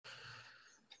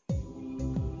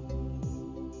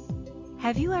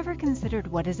Have you ever considered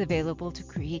what is available to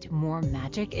create more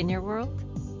magic in your world?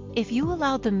 If you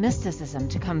allowed the mysticism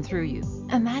to come through you,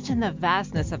 imagine the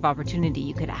vastness of opportunity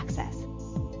you could access.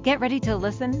 Get ready to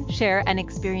listen, share, and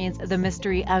experience the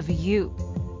mystery of you.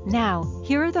 Now,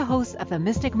 here are the hosts of the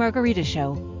Mystic Margarita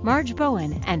Show, Marge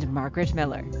Bowen and Margaret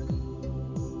Miller.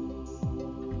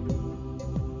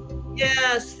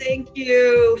 Yes, thank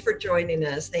you for joining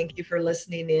us. Thank you for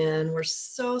listening in. We're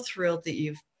so thrilled that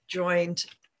you've joined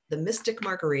the Mystic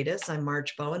Margaritas. I'm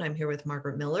Marge Bowen. I'm here with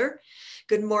Margaret Miller.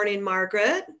 Good morning,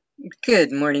 Margaret.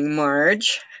 Good morning,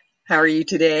 Marge. How are you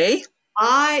today?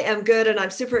 I am good, and I'm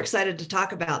super excited to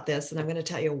talk about this, and I'm going to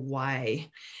tell you why.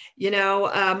 You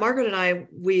know, Margaret and I,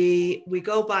 we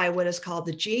go by what is called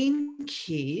the Gene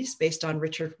Keys, based on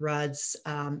Richard Rudd's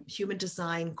human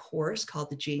design course called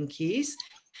the Gene Keys,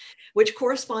 which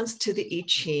corresponds to the I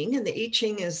Ching. And the I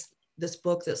Ching is this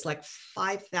book that's like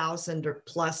 5,000 or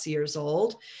plus years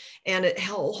old. And it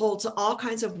holds all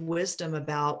kinds of wisdom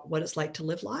about what it's like to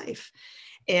live life.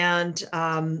 And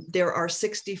there are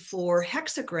 64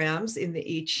 hexagrams in the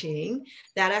I Ching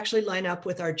that actually line up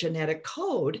with our genetic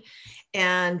code.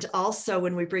 And also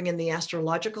when we bring in the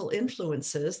astrological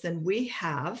influences, then we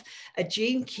have a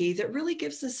gene key that really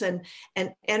gives us an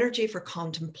energy for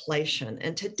contemplation.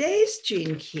 And today's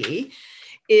gene key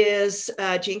is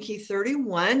gene key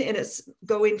 31, and it's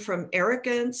going from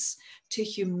arrogance to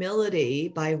humility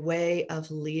by way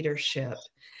of leadership.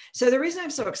 So the reason I'm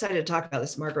so excited to talk about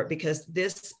this, Margaret, because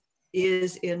this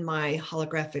is in my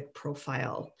holographic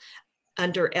profile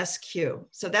under SQ.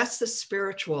 So that's the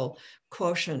spiritual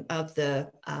quotient of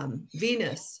the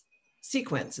Venus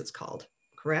sequence, it's called,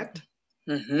 correct?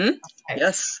 Mm-hmm. Okay.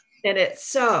 Yes. And it's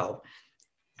so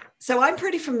I'm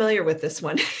pretty familiar with this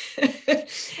one.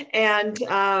 And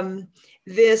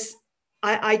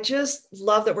I just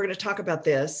love that we're going to talk about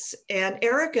this. And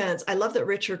arrogance, I love that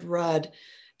Richard Rudd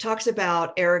talks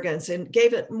about arrogance and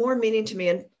gave it more meaning to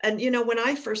me. And you know, when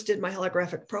I first did my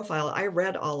holographic profile, I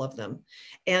read all of them.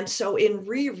 And so in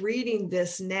rereading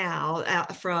this now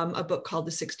from a book called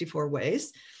The 64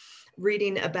 Ways,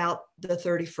 reading about the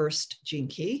 31st gene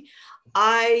key,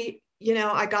 I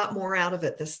got more out of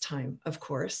it this time, of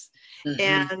course.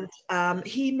 Mm-hmm. And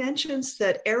he mentions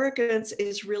that arrogance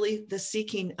is really the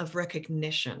seeking of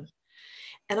recognition.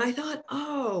 And I thought,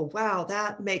 oh, wow,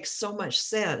 that makes so much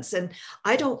sense. And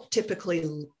I don't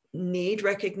typically need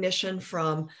recognition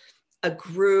from a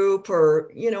group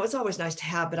or, you know, it's always nice to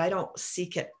have, but I don't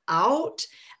seek it out,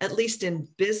 at least in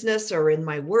business or in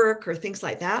my work or things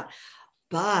like that.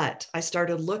 But I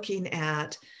started looking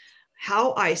at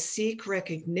how I seek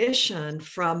recognition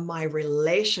from my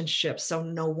relationships. So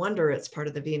no wonder it's part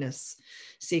of the Venus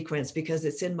sequence, because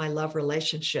it's in my love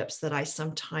relationships that I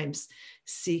sometimes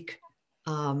seek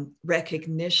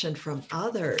recognition from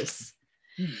others.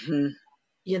 Mm-hmm.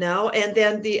 You know, and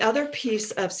then the other piece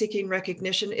of seeking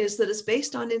recognition is that it's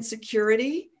based on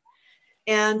insecurity.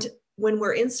 And when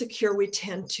we're insecure, we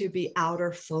tend to be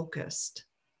outer focused.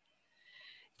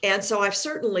 And so I've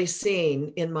certainly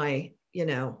seen in my, you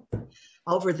know,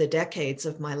 over the decades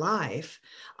of my life,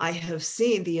 I have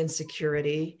seen the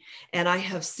insecurity, and I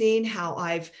have seen how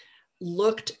I've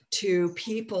looked to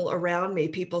people around me,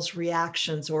 people's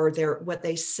reactions or what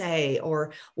they say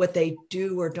or what they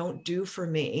do or don't do for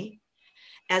me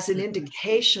as an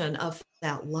indication of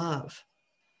that love.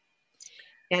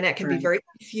 And it can be very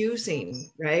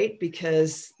confusing, right?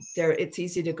 Because it's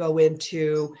easy to go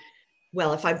into,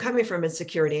 well, if I'm coming from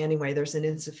insecurity anyway, there's an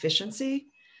insufficiency.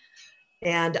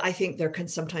 And I think there can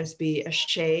sometimes be a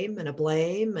shame and a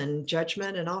blame and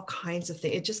judgment and all kinds of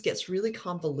things. It just gets really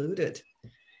convoluted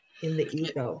in the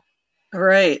ego.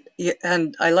 Right.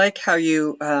 And I like how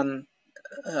you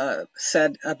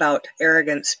said about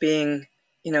arrogance being,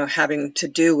 you know, having to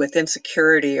do with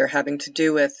insecurity or having to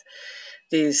do with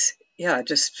these,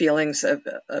 just feelings of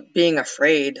being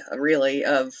afraid, really,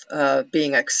 of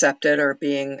being accepted or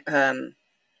being,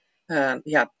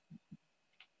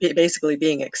 basically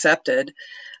being accepted.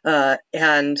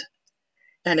 And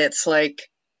it's like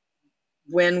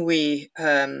when we,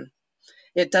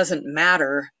 it doesn't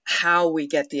matter how we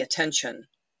get the attention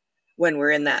when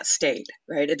we're in that state,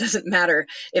 right? It doesn't matter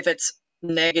if it's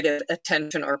negative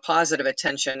attention or positive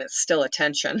attention, it's still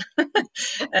attention.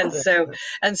 and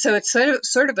so it's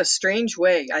sort of a strange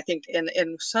way. I think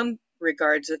in some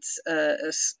regards, it's a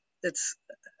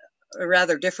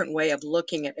rather different way of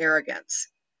looking at arrogance.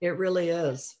 It really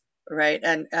is. Right.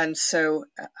 And so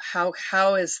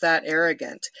how is that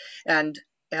arrogant? And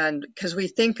because we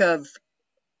think of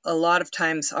a lot of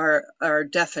times our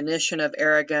definition of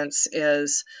arrogance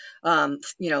is,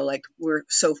 like we're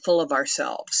so full of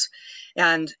ourselves.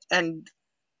 And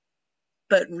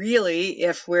but really,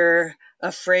 if we're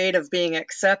afraid of being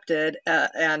accepted,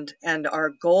 and our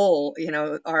goal,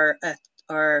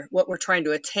 our what we're trying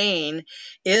to attain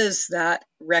is that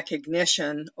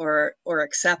recognition or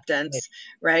acceptance,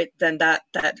 right? Then that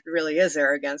really is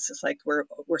arrogance. It's like we're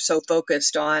so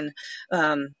focused on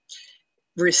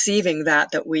receiving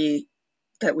that we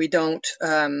don't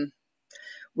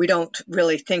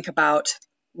really think about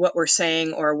what we're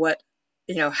saying or what,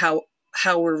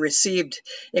 how we're received,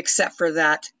 except for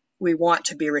that we want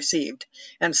to be received.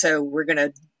 And so we're going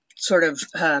to sort of,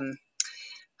 I'm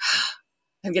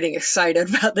getting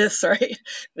excited about this. Sorry, I'm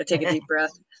going to take a deep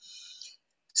breath.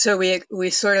 So we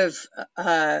sort of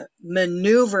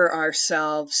maneuver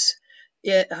ourselves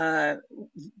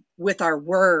with our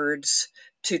words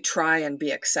to try and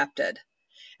be accepted.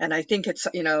 And I think it's,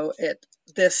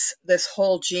 this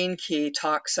whole Gene Key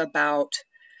talks about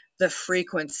the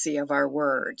frequency of our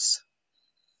words.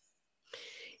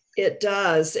 It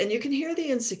does. And you can hear the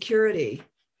insecurity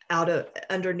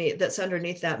underneath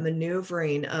that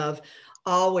maneuvering of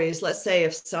always, let's say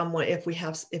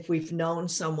if we've known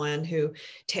someone who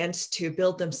tends to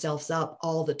build themselves up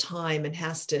all the time and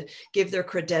has to give their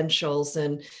credentials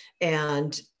and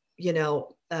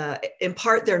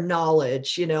impart their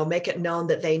knowledge, make it known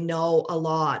that they know a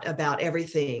lot about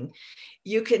everything.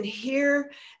 You can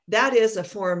hear that is a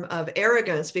form of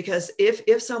arrogance, because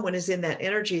if someone is in that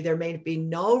energy, there may be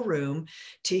no room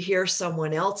to hear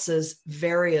someone else's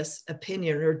various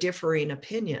opinion or differing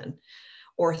opinion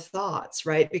or thoughts,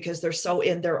 right? Because they're so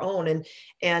in their own,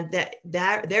 and that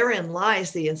therein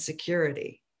lies the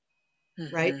insecurity.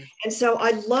 Mm-hmm. Right. And so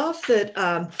I love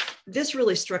that this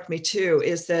really struck me too,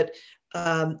 is that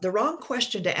the wrong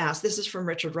question to ask, this is from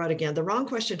Richard Rudd again, the wrong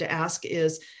question to ask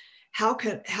is, how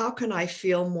can I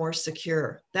feel more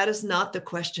secure? That is not the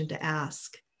question to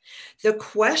ask. The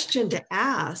question to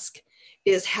ask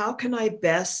is, how can I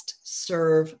best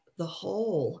serve the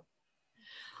whole?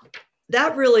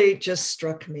 That really just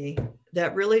struck me.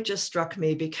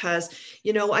 Because,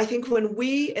 I think when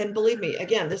and believe me,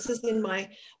 again, this is in my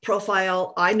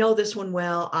profile. I know this one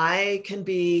well. I can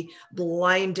be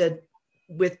blinded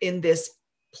within this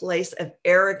place of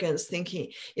arrogance, thinking,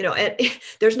 and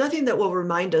there's nothing that will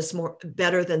remind us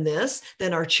better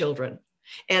than our children.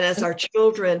 And as our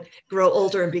children grow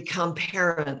older and become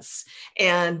parents,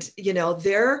 and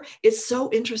it's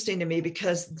so interesting to me,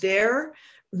 because their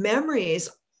memories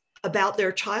about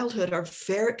their childhood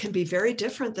can be very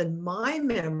different than my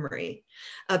memory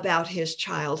about his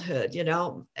childhood,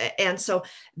 and so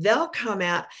they'll come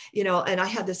at, and I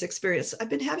had this experience, I've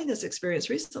been having this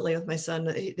experience recently with my son,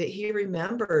 that he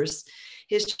remembers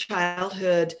his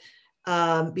childhood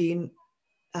being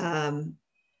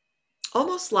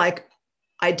almost like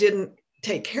I didn't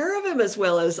take care of him as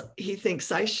well as he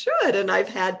thinks I should. And I've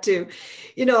had to,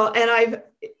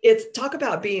 it's talk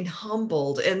about being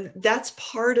humbled. And that's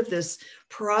part of this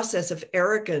process of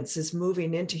arrogance, is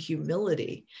moving into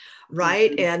humility,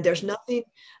 right? Mm-hmm. And there's nothing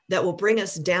that will bring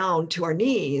us down to our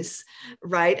knees,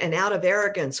 right? And out of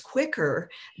arrogance quicker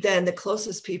than the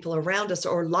closest people around us,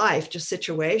 or life, just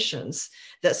situations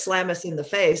that slam us in the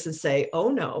face and say, oh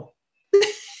no,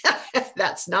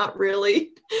 that's not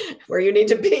really where you need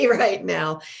to be right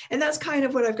now. And that's kind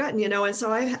of what I've gotten, and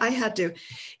so I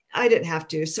didn't have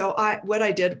to. So what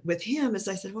I did with him is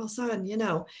I said, well, son,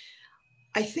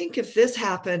 I think if this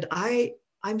happened,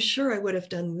 I'm sure I would have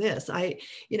done this. I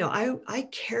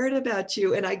cared about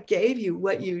you, and I gave you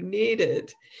what you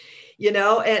needed,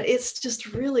 and it's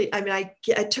just really, I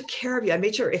took care of you. I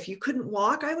made sure if you couldn't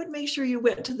walk, I would make sure you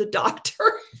went to the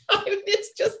doctor.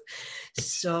 It's just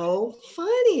so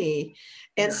funny.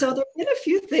 And so there've been a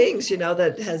few things,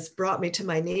 that has brought me to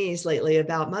my knees lately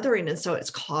about mothering. And so it's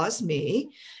caused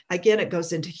me, again, it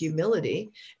goes into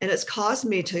humility, and it's caused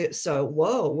me to,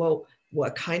 whoa,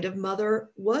 what kind of mother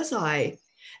was I?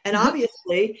 And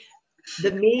obviously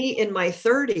the me in my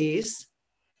 30s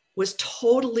was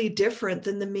totally different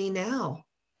than the me now.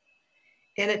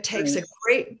 And it takes a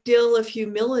great deal of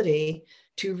humility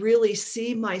to really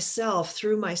see myself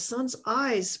through my son's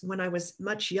eyes when I was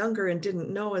much younger and didn't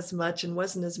know as much and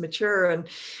wasn't as mature and,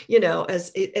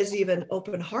 as even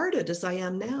open-hearted as I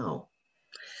am now.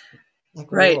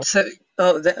 Right. Whoa.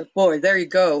 So, boy, there you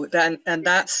go. And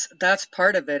that's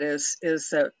part of it is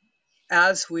that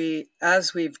as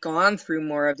we've gone through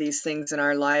more of these things in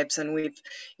our lives, and we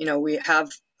have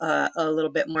a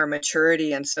little bit more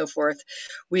maturity and so forth,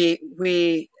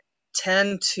 we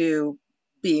tend to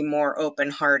be more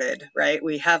open-hearted, right?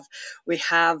 We have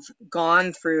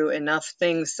gone through enough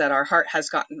things that our heart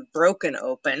has gotten broken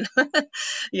open,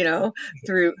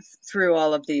 through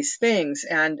all of these things,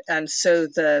 and so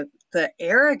the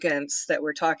arrogance that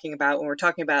we're talking about, when we're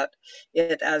talking about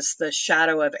it as the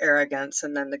shadow of arrogance,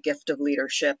 and then the gift of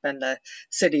leadership, and the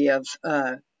city of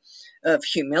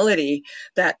humility,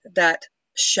 that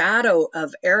shadow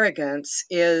of arrogance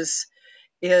is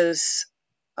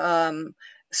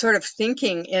sort of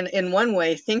thinking, in one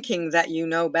way, thinking that you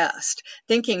know best,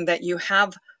 thinking that you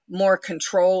have more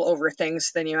control over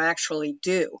things than you actually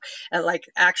do, and like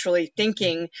actually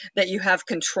thinking that you have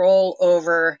control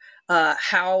over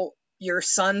how your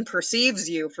son perceives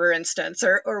you, for instance,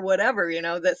 or whatever,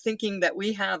 that thinking that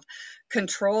we have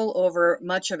control over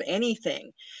much of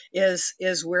anything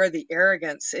is where the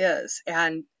arrogance is.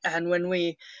 And when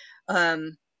we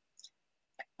and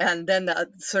then the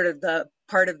sort of the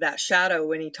part of that shadow,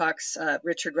 when he talks,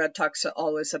 Richard Rudd talks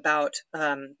always about,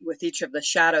 with each of the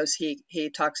shadows, he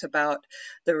talks about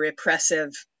the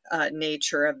repressive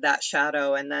nature of that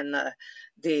shadow, and then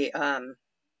the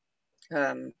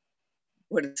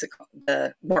what is it called?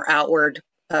 The more outward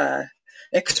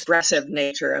expressive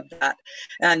nature of that.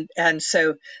 And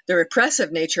so the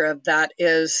repressive nature of that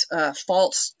is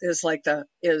false, is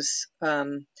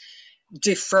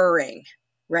deferring,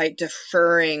 right?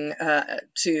 Deferring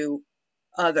to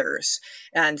others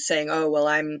and saying, oh, well,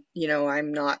 I'm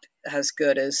not as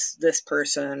good as this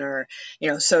person, or,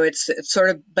 so it's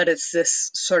sort of, but it's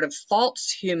this sort of false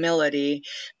humility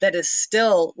that is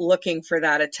still looking for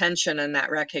that attention and that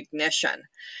recognition,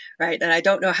 right? And I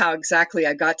don't know how exactly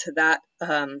I got to that,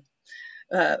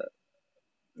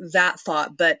 that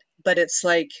thought, but it's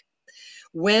like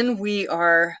when we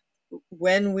are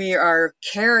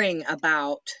caring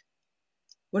about,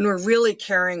 when we're really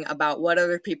caring about what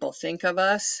other people think of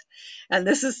us. And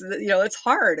this is, it's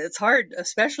hard,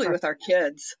 especially with our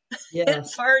kids. Yes.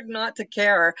 It's hard not to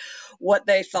care what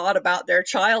they thought about their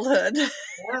childhood. Yes.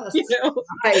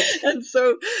 Right. And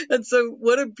so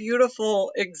what a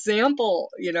beautiful example,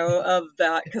 of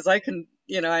that, because I can,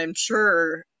 I'm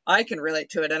sure I can relate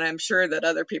to it, and I'm sure that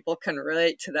other people can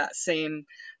relate to that same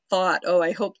thought. Oh,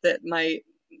 I hope that my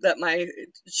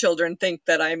children think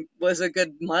that I was a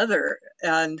good mother.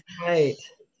 And right.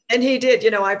 And he did,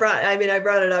 I brought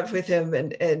it up with him,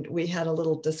 and we had a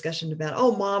little discussion about,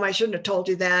 oh, Mom, I shouldn't have told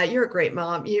you that. You're a great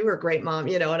mom. You were a great mom,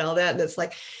 and all that. And it's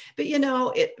like, but,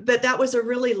 but that was a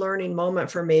really learning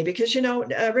moment for me, because,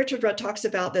 Richard Rudd talks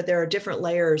about that there are different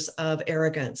layers of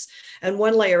arrogance. And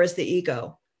one layer is the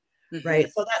ego, mm-hmm. right?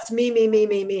 So that's me, mm-hmm.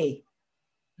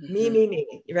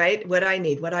 me, right? What I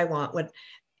need, what I want, what,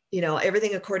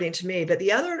 everything according to me. But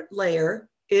the other layer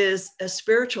is a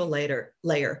spiritual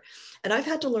layer. And I've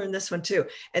had to learn this one too.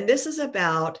 And this is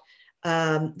about,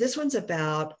 this one's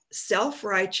about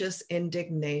self-righteous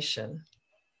indignation.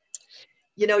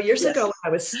 Years ago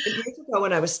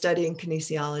when I was studying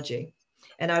kinesiology,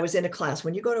 and I was in a class,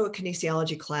 when you go to a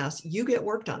kinesiology class, you get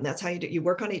worked on. That's how you do. You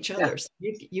work on each other. Yeah. So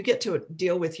you get to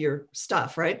deal with your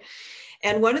stuff, right?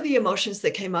 And one of the emotions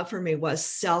that came up for me was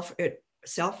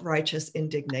self-righteous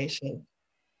indignation.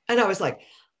 And I was like,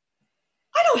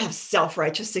 I don't have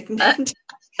self-righteous indignation.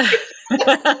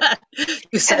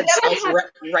 You said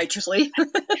self-righteously. So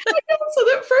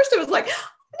at first I was like,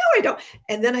 no, I don't.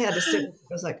 And then I had to sit, I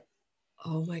was like,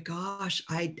 oh my gosh,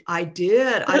 I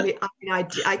did.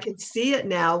 I can see it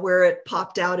now, where it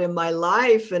popped out in my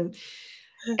life, and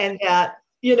that,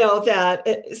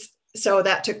 so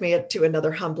that took me to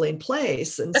another humbling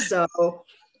place. And so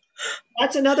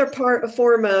that's another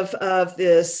form of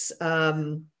this,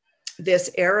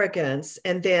 this arrogance,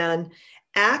 and then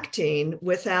acting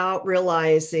without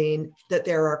realizing that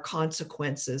there are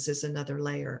consequences is another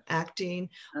layer. Acting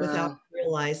without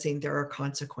realizing there are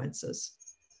consequences.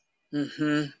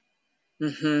 Mm-hmm.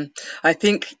 Mm-hmm. I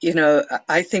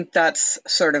think that's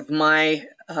sort of my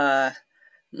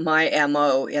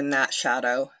MO in that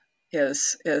shadow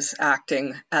is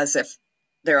acting as if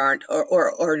there aren't,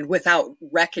 or without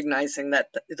recognizing that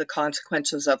the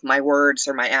consequences of my words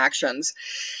or my actions.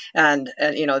 And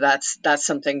that's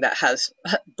something that has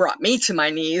brought me to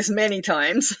my knees many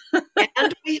times.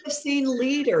 And we have seen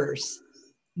leaders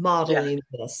modeling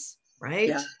this, right?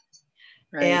 Yeah.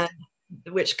 Right. And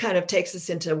which kind of takes us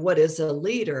into what is a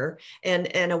leader,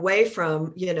 and away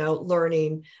from,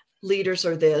 learning leaders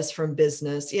are this from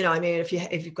business. If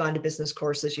you've gone to business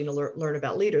courses, learn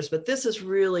about leaders, but this is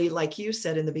really, like you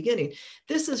said in the beginning,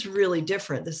 this is really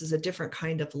different. This is a different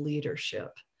kind of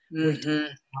leadership.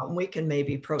 Mm-hmm. We can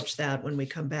maybe approach that when we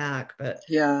come back, but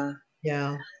yeah.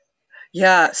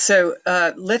 So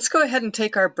let's go ahead and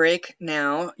take our break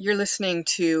now. You're listening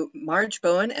to Marge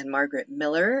Bowen and Margaret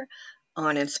Miller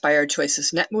on Inspired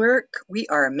Choices Network. We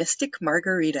are Mystic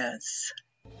Margaritas.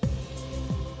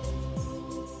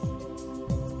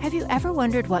 Have you ever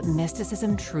wondered what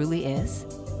mysticism truly is?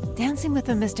 Dancing with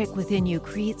the mystic within you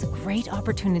creates great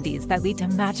opportunities that lead to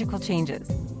magical changes.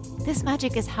 This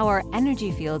magic is how our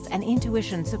energy fields and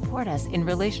intuition support us in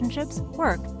relationships,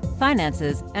 work,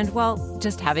 finances, and, well,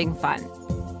 just having fun.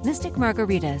 Mystic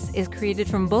Margaritas is created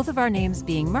from both of our names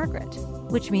being Margaret,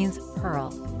 which means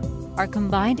pearl. Our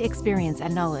combined experience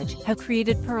and knowledge have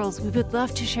created pearls we would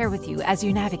love to share with you as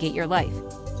you navigate your life.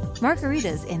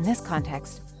 Margaritas, in this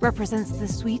context, represents the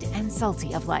sweet and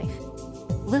salty of life.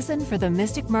 Listen for the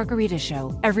Mystic Margarita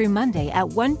Show every Monday at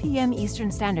 1 p.m.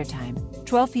 Eastern Standard Time,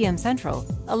 12 p.m. Central,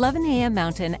 11 a.m.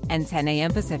 Mountain, and 10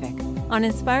 a.m. Pacific on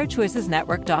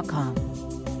InspiredChoicesNetwork.com.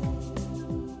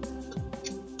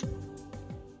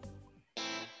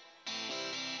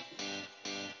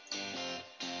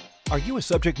 Are you a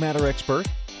subject matter expert?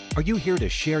 Are you here to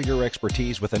share your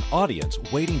expertise with an audience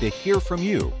waiting to hear from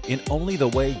you in only the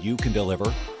way you can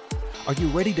deliver? Are you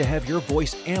ready to have your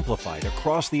voice amplified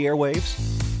across the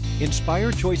airwaves?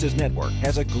 Inspired Choices Network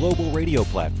has a global radio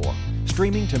platform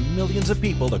streaming to millions of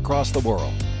people across the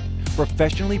world.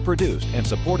 Professionally produced and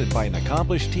supported by an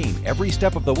accomplished team every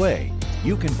step of the way,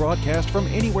 you can broadcast from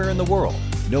anywhere in the world,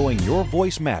 knowing your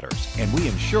voice matters, and we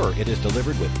ensure it is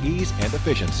delivered with ease and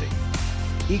efficiency.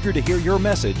 Eager to hear your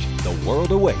message, the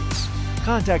world awaits.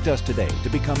 Contact us today to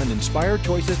become an Inspired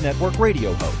Choices Network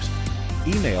radio host.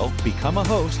 Email become a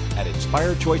host at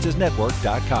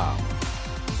inspiredchoicesnetwork.com.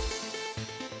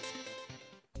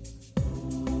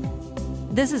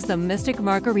 This is the Mystic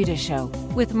Margarita Show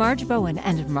with Marge Bowen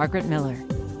and Margaret Miller.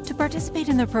 To participate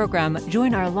in the program,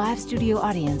 join our live studio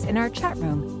audience in our chat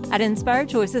room at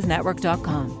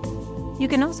inspiredchoicesnetwork.com. You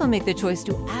can also make the choice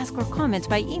to ask or comment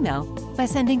by email by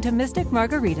sending to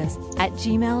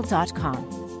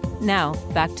mysticmargaritas@gmail.com. Now,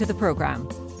 back to the program.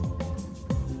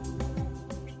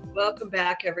 Welcome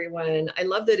back, everyone. I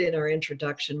love that in our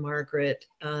introduction, Margaret,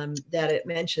 that it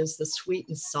mentions the sweet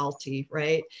and salty,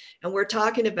 right? And we're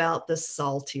talking about the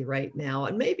salty right now,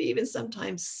 and maybe even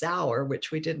sometimes sour,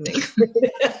 which we didn't include.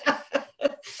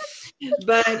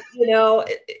 But,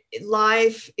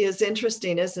 life is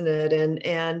interesting, isn't it?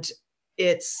 And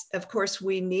it's, of course,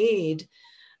 we need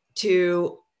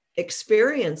to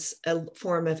experience a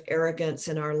form of arrogance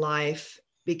in our life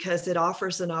because it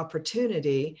offers an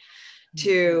opportunity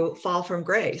to fall from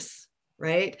grace,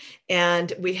 right?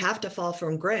 And we have to fall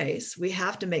from grace. We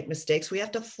have to make mistakes. We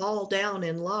have to fall down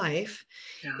in life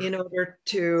in order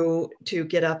to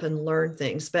get up and learn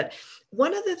things. But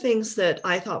one of the things that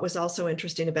I thought was also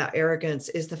interesting about arrogance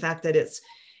is the fact that it's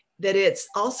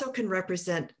also can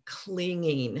represent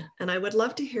clinging. And I would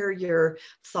love to hear your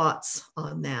thoughts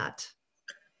on that.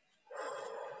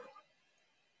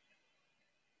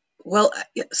 Well,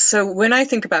 so when I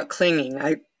think about clinging,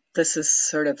 this is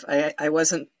sort of, I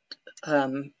wasn't,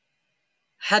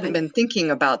 hadn't been thinking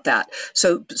about that.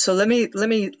 So let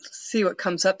me see what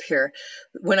comes up here.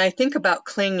 When I think about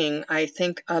clinging, I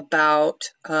think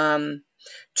about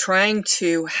trying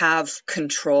to have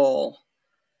control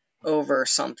over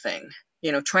something,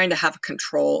 trying to have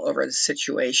control over the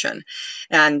situation.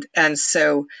 And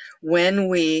so when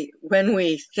we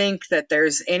think that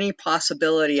there's any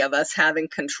possibility of us having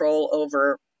control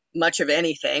over much of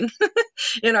anything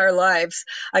in our lives,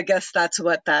 I guess that's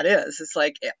what that is. It's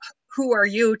like, who are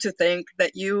you to think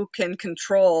that you can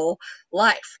control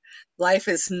life? Life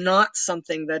is not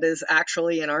something that is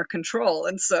actually in our control.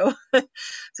 And so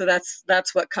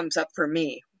that's what comes up for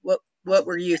me. What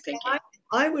were you thinking?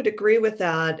 I would agree with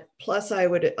that. Plus,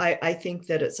 I think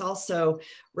that it's also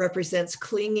represents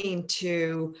clinging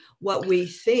to what we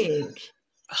think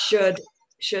should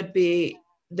be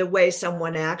the way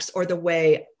someone acts or the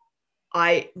way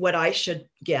what I should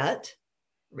get.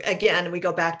 Again, we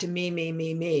go back to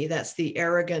me. That's the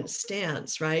arrogant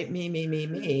stance, right?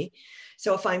 Me.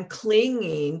 So if I'm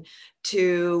clinging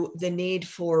to the need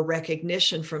for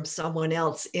recognition from someone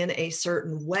else in a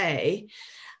certain way,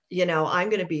 I'm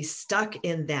going to be stuck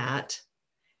in that.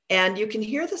 And you can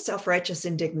hear the self-righteous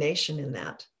indignation in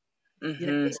that.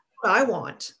 Mm-hmm. This is what I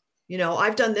want.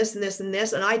 I've done this and this and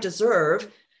this, and I deserve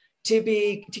to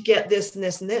get this and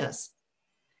this and this.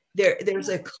 There's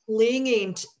a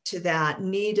clinging to that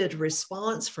needed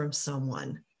response from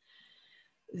someone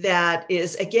that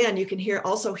is, again, you can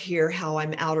also hear how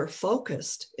I'm outer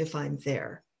focused if I'm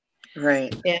there.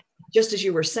 Right. And just as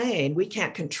you were saying, we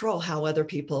can't control how other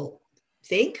people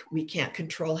think. We can't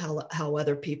control how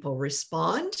other people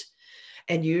respond,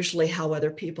 and usually how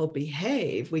other people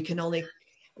behave. We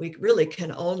really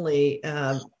can only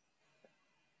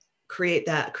create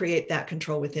that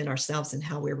control within ourselves and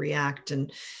how we react and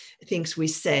things we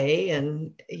say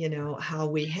and how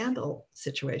we handle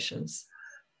situations.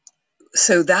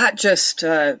 So that just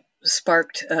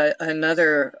sparked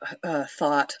another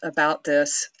thought about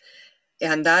this,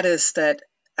 and that is that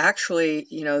actually,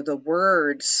 the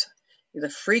words, the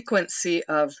frequency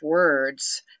of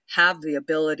words have the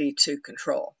ability to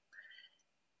control.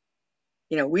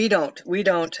 We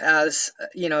don't as,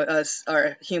 as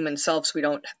our human selves, we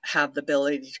don't have the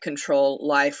ability to control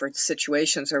life or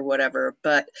situations or whatever,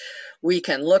 but we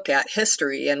can look at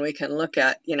history, and we can look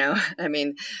at, I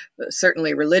mean,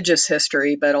 certainly religious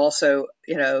history, but also,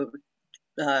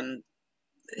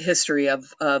 history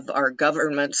of our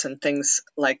governments and things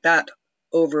like that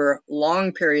over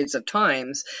long periods of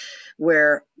times,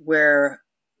 where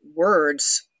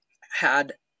words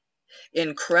had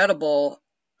incredible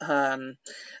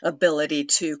ability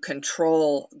to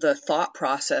control the thought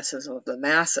processes of the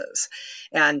masses,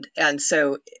 and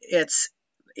so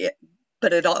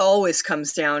but it always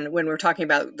comes down, when we're talking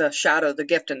about the shadow, the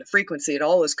gift, and the frequency, it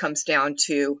always comes down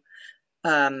to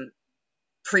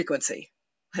frequency.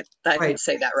 I didn't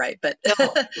say that right, but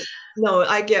no,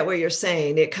 I get what you're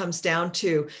saying. It comes down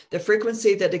to the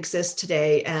frequency that exists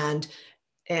today, and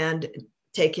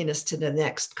taking us to the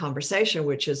next conversation,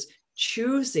 which is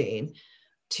choosing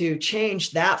to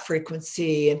change that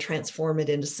frequency and transform it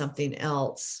into something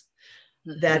else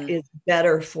that is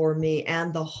better for me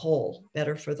and the whole,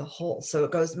 better for the whole. So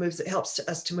it helps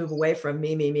us to move away from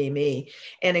me,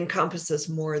 and encompasses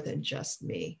more than just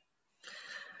me.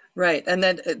 Right. And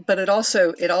then, but it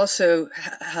also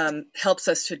helps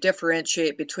us to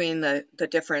differentiate between the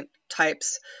different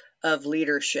types of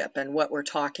leadership and what we're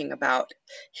talking about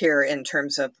here in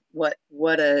terms of what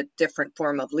a different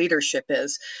form of leadership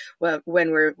is. Well,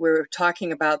 when we're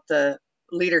talking about the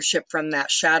leadership from that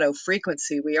shadow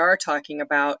frequency, we are talking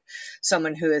about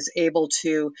someone who is able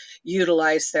to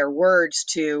utilize their words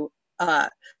to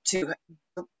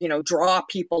draw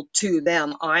people to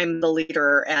them. I'm the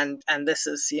leader, and this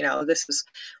is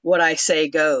what I say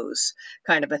goes,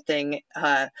 kind of a thing,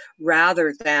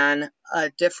 rather than a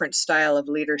different style of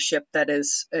leadership that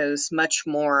is much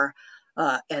more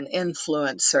an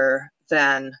influencer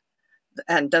and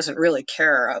doesn't really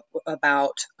care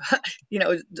about,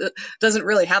 doesn't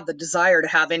really have the desire to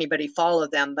have anybody follow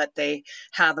them, but they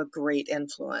have a great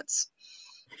influence.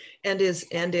 And is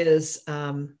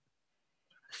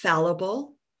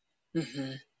fallible,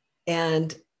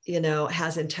 and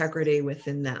has integrity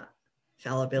within that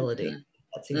fallibility.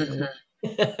 That's even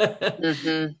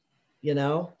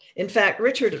in fact,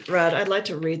 Richard Rudd, I'd like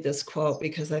to read this quote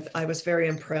because I was very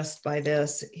impressed by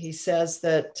this. He says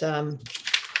that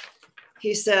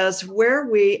where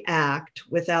we act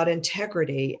without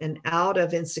integrity and out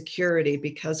of insecurity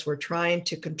because we're trying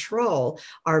to control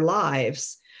our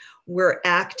lives, we're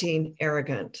acting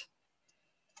arrogant.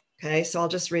 Okay, so I'll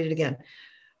just read it again.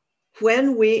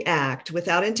 When we act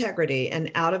without integrity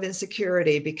and out of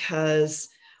insecurity because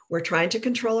we're trying to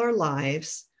control our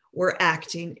lives, we're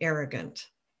acting arrogant.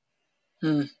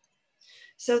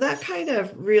 So that kind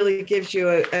of really gives you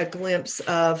a glimpse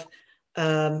of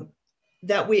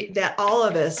that all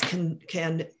of us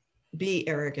can be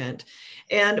arrogant.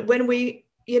 And when we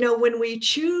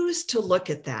choose to look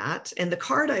at that, and the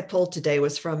card I pulled today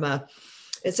was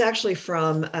it's actually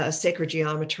from a Sacred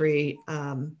Geometry,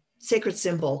 Sacred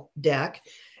Symbol deck,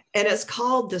 and it's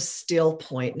called the Still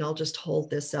Point. And I'll just hold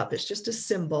this up. It's just a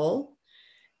symbol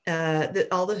that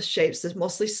all the shapes is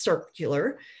mostly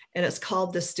circular, and it's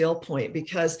called the Still Point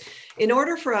because in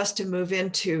order for us to move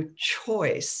into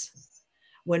choice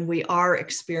when we are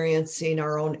experiencing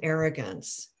our own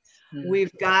arrogance,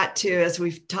 we've got to, as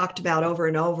we've talked about over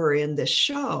and over in this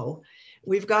show,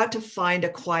 we've got to find a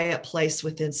quiet place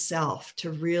within self to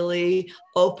really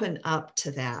open up to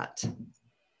that,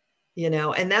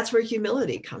 and that's where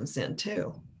humility comes in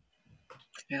too.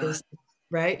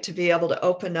 Right? To be able to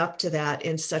open up to that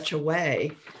in such a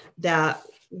way that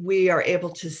we are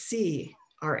able to see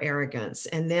our arrogance.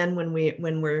 And then when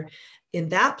we're in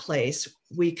that place,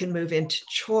 we can move into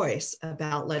choice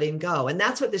about letting go. And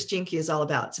that's what this Gene Key is all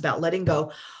about. It's about letting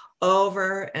go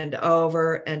over and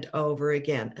over and over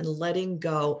again, and letting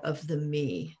go of the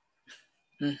me.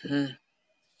 And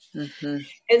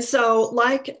so,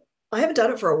 I haven't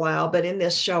done it for a while, but in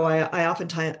this show, I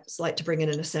oftentimes like to bring in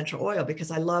an essential oil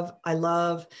because I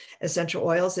love essential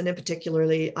oils, and in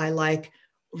particularly, I like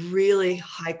really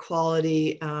high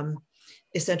quality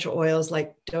essential oils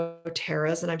like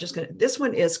doTERRA's. And this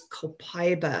one is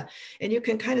Copaiba, and you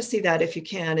can kind of see that if you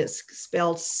can. It's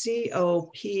spelled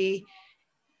Copiaba.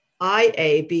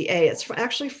 It's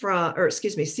actually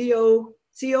Copiaiba,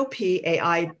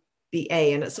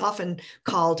 and it's often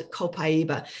called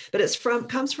Copaiba, but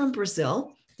comes from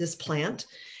Brazil, this plant.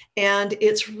 And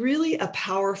it's really a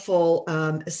powerful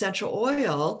essential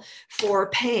oil for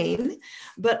pain,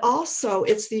 but also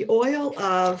it's the oil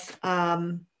of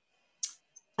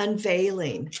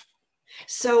unveiling.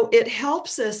 So it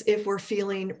helps us if we're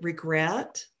feeling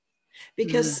regret,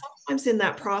 because sometimes in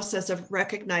that process of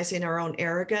recognizing our own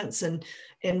arrogance and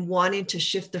wanting to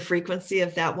shift the frequency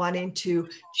of that, wanting to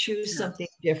choose something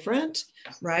different,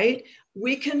 right?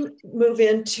 We can move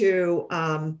into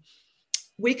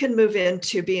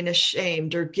being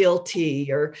ashamed or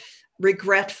guilty or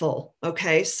regretful.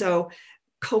 Okay, so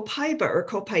Copaiba or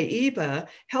Copaiba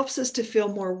helps us to feel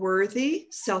more worthy,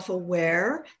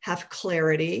 self-aware, have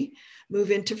clarity, move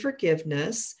into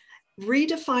forgiveness,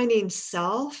 redefining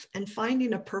self, and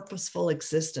finding a purposeful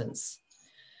existence.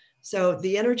 So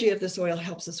the energy of this oil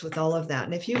helps us with all of that.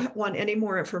 And if you want any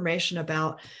more information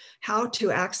about how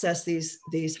to access these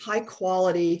high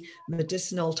quality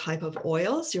medicinal type of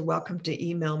oils, you're welcome to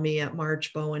email me at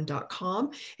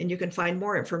margebowen.com. And you can find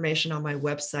more information on my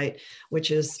website,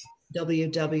 which is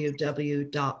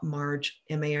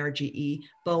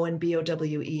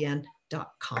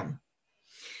www.margebowen.com.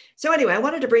 So anyway, I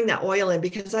wanted to bring that oil in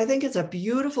because I think it's a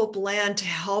beautiful blend to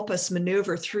help us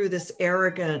maneuver through this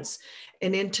arrogance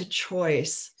and into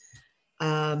choice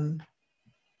along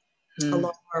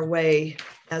our way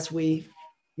as we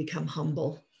become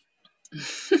humble.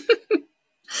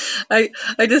 I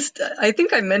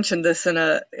think I mentioned this in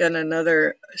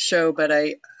another show, but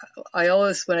I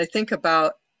always, when I think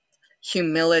about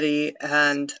humility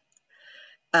and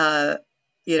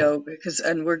because,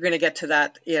 and we're going to get to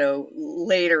that,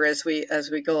 later as we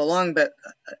go along, but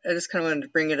I just kind of wanted to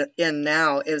bring it in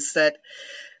now, is that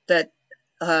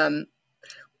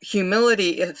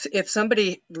humility, if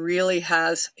somebody really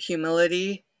has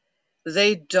humility,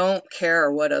 they don't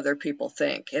care what other people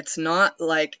think. It's not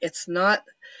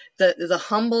the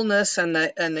humbleness and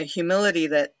the humility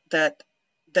that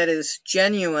is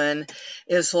genuine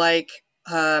is like,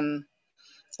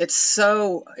 it's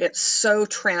so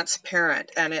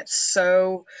transparent and it's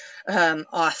so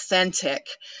authentic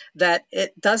that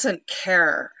it doesn't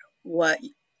care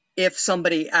if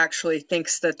somebody actually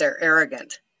thinks that they're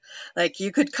arrogant. Like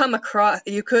you could come across,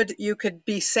 you could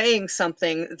be saying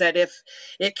something that if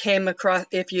it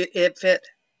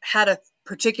had a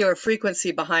particular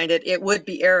frequency behind it, it would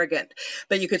be arrogant.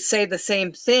 But you could say the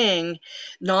same thing,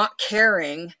 not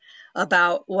caring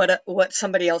about what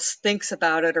somebody else thinks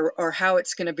about it or how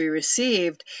it's going to be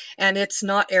received, and it's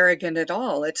not arrogant at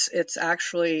all. It's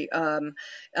actually a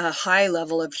high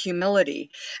level of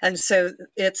humility. And so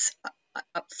it's,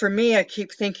 for me, I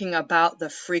keep thinking about the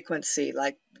frequency.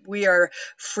 Like, we are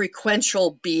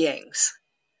frequential beings,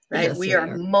 right? Yes, we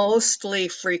are mostly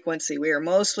frequency. We are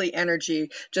mostly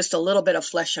energy, just a little bit of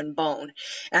flesh and bone.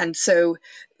 And so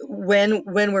when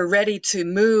we're ready to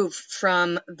move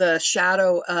from the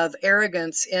shadow of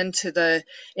arrogance into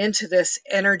this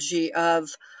energy of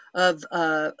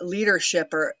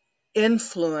leadership or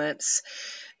influence,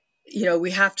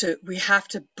 we have to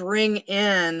bring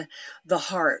in the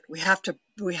heart. We have to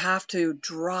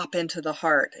drop into the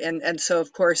heart. And so,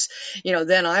 of course,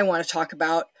 then I want to talk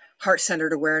about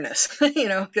heart-centered awareness,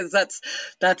 because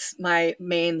that's my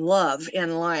main love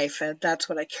in life. And that's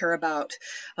what I care about,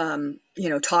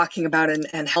 talking about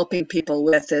and helping people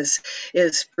with is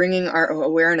bringing our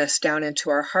awareness down into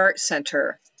our heart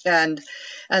center. And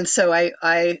so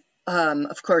I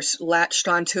of course, latched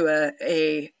onto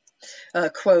a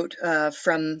quote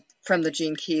from the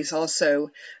Gene Keys, also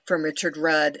from Richard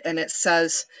Rudd, and it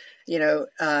says,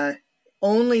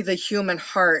 only the human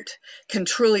heart can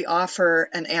truly offer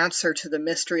an answer to the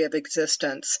mystery of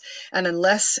existence, and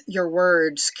unless your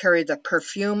words carry the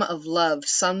perfume of love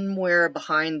somewhere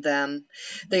behind them,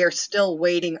 they are still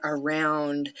waiting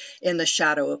around in the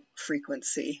shadow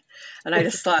frequency. And I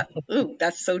just thought, ooh,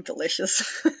 that's so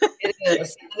delicious. It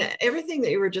is. And everything that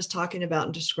you were just talking about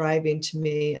and describing to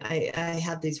me, I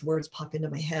had these words pop into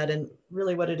my head. And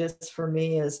really what it is for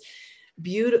me is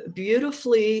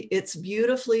it's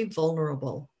beautifully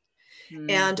vulnerable.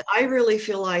 And I really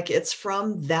feel like it's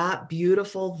from that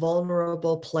beautiful,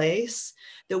 vulnerable place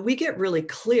that we get really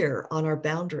clear on our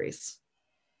boundaries.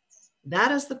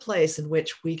 That is the place in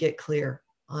which we get clear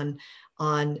on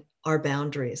our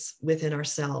boundaries within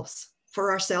ourselves,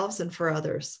 for ourselves and for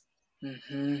others.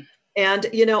 Mm-hmm. And,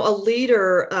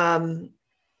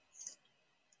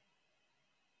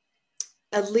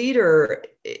 a leader,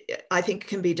 I think,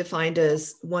 can be defined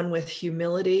as one with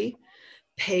humility,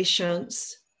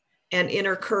 patience, and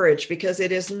inner courage, because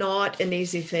it is not an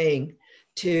easy thing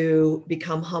to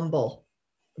become humble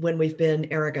when we've been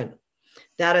arrogant.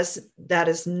 That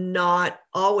is not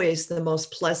always the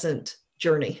most pleasant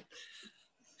journey.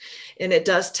 And it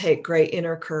does take great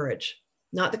inner courage.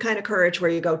 Not the kind of courage where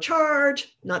you go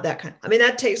charge, not that kind. I mean,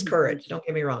 that takes courage. Don't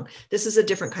get me wrong. This is a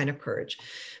different kind of courage.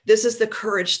 This is the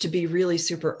courage to be really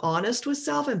super honest with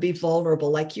self and be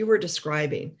vulnerable, like you were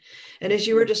describing. And as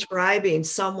you were describing,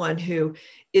 someone who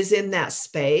is in that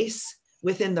space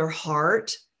within their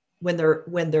heart, when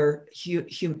they're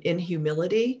in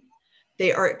humility,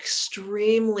 they are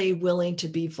extremely willing to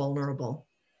be vulnerable.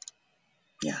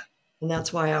 Yeah. And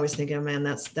that's why I was thinking, oh, man,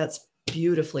 that's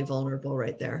beautifully vulnerable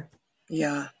right there.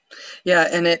 Yeah. Yeah.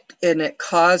 And it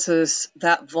causes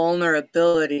that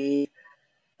vulnerability.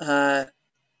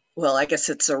 Well, I guess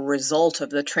it's a result of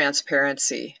the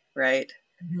transparency, right?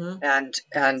 Mm-hmm.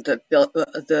 And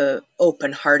the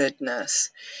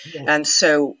open-heartedness. Yeah. And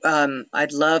so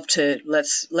I'd love to,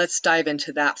 let's dive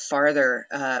into that farther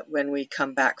when we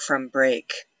come back from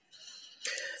break.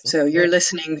 So you're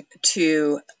listening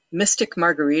to Mystic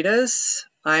Margaritas.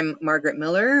 I'm Margaret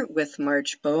Miller with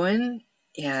Marge Bowen,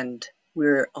 and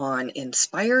we're on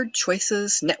Inspired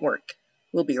Choices Network.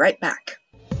 We'll be right back.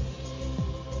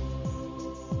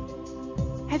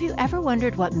 Have you ever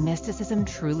wondered what mysticism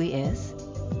truly is?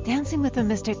 Dancing with the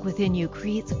mystic within you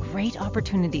creates great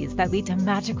opportunities that lead to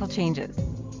magical changes.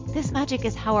 This magic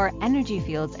is how our energy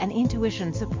fields and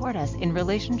intuition support us in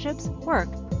relationships, work,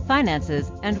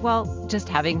 finances, and, well, just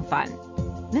having fun.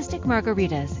 Mystic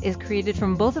Margaritas is created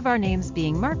from both of our names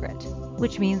being Margaret,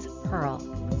 which means pearl.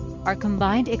 Our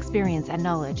combined experience and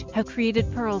knowledge have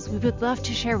created pearls we would love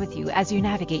to share with you as you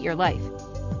navigate your life.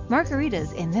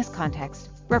 Margaritas, in this context,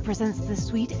 represents the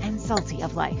sweet and salty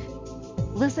of life.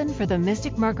 Listen for the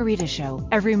Mystic Margarita Show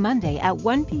every Monday at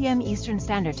 1 p.m. Eastern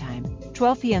Standard Time,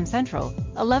 12 p.m. Central,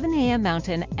 11 a.m.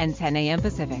 Mountain, and 10 a.m.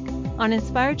 Pacific on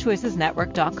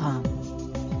InspiredChoicesNetwork.com.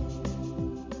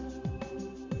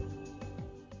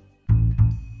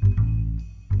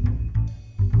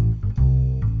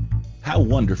 How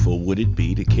wonderful would it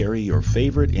be to carry your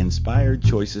favorite Inspired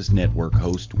Choices Network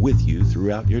host with you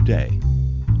throughout your day?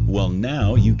 Well,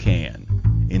 now you can.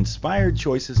 Inspired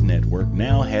Choices Network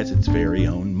now has its very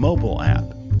own mobile app.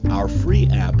 Our free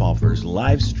app offers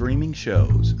live streaming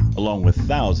shows, along with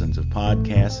thousands of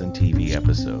podcasts and TV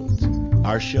episodes.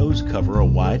 Our shows cover a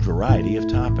wide variety of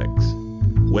topics.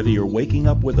 Whether you're waking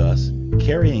up with us,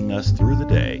 carrying us through the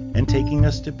day, and taking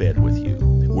us to bed with you,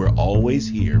 we're always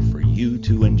here for you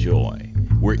to enjoy.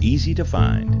 We're easy to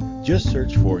find. Just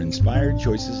search for Inspired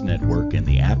Choices Network in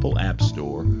the Apple App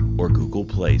Store or Google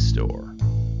Play Store.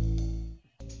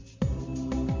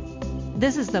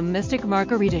 This is the Mystic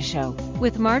Margarita Show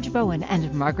with Marge Bowen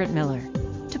and Margaret Miller.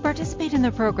 To participate in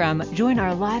the program, join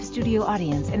our live studio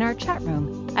audience in our chat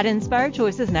room at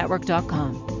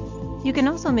InspiredChoicesNetwork.com. You can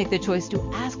also make the choice to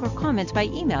ask or comment by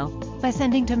email by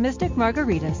sending to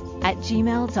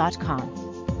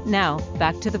mysticmargaritas@gmail.com. Now,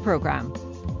 back to the program.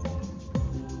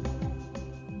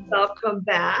 Welcome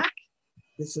back.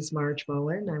 This is Marge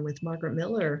Bowen. I'm with Margaret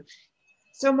Miller.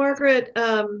 So Margaret,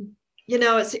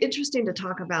 it's interesting to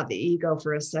talk about the ego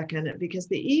for a second, because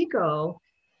the ego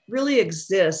really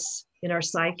exists in our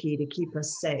psyche to keep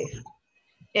us safe.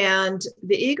 And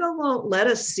the ego won't let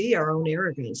us see our own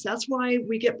arrogance. That's why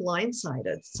we get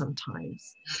blindsided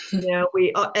sometimes.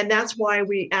 And that's why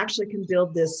we actually can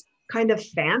build this kind of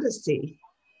fantasy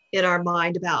in our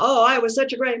mind about, oh, I was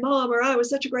such a great mom, or I was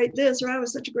such a great this, or I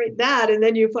was such a great that. And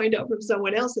then you find out from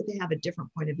someone else that they have a different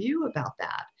point of view about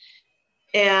that.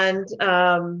 And,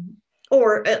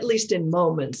 or at least in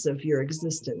moments of your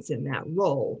existence in that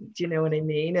role. Do you know what I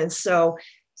mean? And so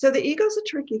the ego is a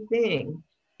tricky thing.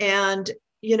 And,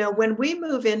 when we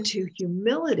move into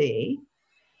humility,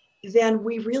 then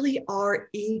we really are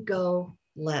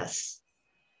ego-less.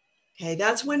 Okay,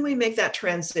 that's when we make that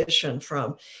transition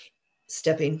from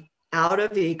stepping out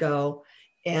of ego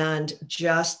and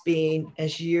just being,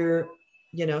 as you're,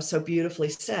 so beautifully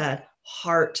said,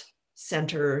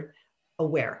 heart-centered,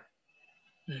 aware.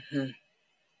 Mm-hmm.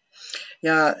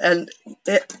 Yeah, and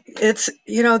it's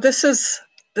this is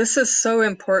so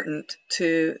important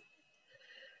to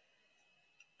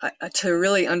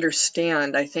really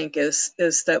understand. I think is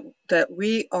that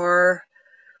we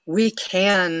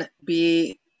can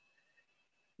be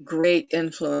great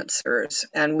influencers,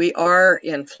 and we are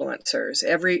influencers.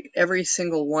 Every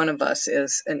single one of us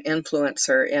is an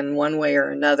influencer in one way or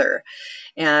another.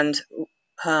 And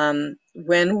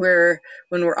when we're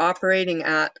operating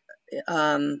at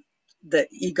the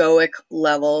egoic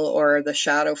level, or the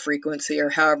shadow frequency, or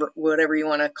whatever you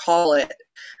want to call it,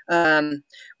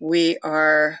 we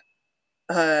are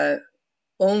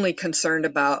only concerned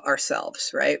about ourselves,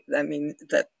 right? I mean,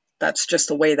 that's just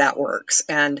the way that works.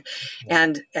 And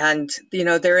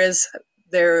there is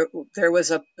there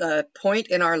was a point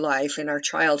in our life, in our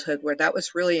childhood, where that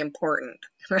was really important,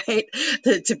 right?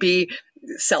 To be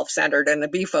self-centered and to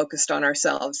be focused on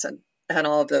ourselves and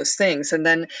all of those things. And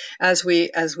then as we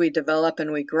develop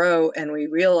and we grow and we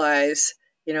realize,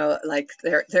 like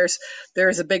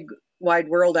there's a big wide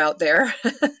world out there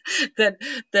that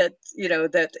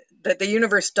that the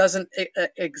universe doesn't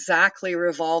exactly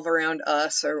revolve around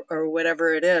us or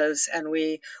whatever it is, and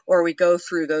we go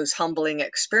through those humbling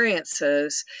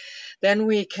experiences, then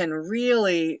we can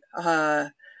really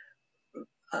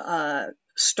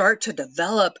start to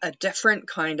develop a different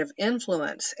kind of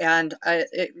influence. And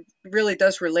it really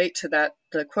does relate to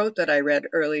the quote that I read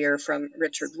earlier from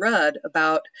Richard Rudd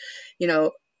about,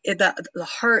 that the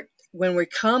heart, when we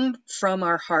come from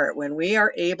our heart, when we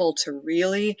are able to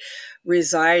really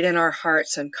reside in our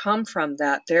hearts and come from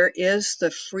that, there is the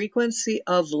frequency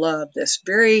of love, this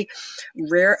very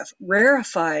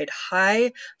rarefied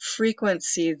high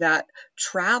frequency that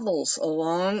travels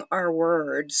along our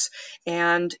words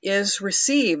and is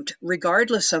received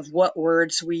regardless of what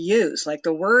words we use. Like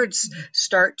the words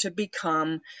start to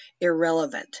become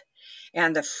irrelevant,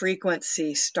 and the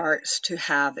frequency starts to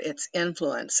have its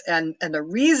influence. And the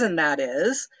reason that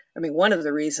is, one of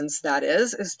the reasons that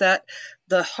is that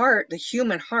the heart, the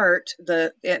human heart,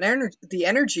 the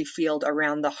energy field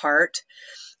around the heart,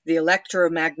 the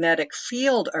electromagnetic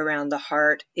field around the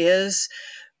heart is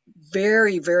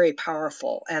very, very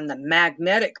powerful. And the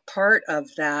magnetic part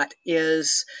of that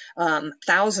is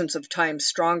thousands of times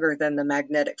stronger than the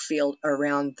magnetic field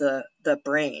around the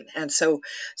brain. And so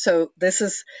this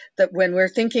is that when we're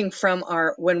thinking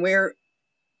when we're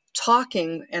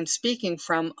talking and speaking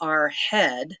from our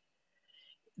head,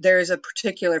 there's a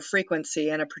particular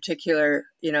frequency and a particular,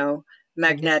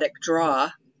 magnetic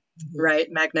draw, right?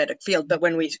 Magnetic field. But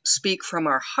when we speak from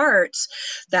our hearts,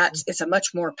 it's a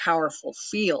much more powerful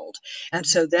field. And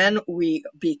so then we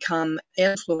become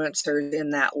influencers in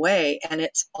that way. And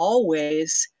it's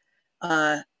always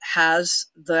has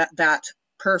that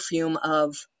perfume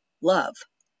of love.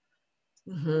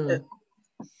 Mm-hmm.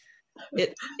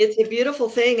 It's a beautiful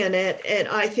thing. And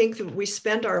I think that we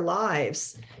spend our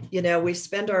lives,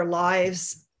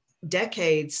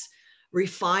 decades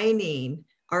refining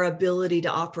our ability to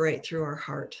operate through our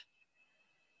heart.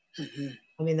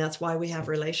 Mm-hmm. That's why we have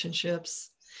relationships.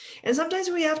 And sometimes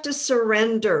we have to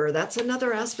surrender. That's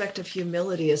another aspect of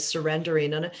humility, is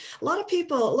surrendering. And a lot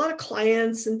of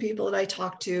clients and people that I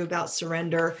talk to about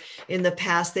surrender in the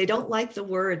past, they don't like the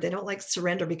word. They don't like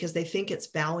surrender because they think it's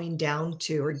bowing down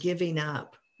to or giving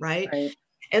up, right?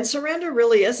 And surrender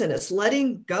really isn't. It's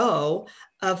letting go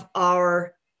of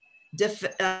our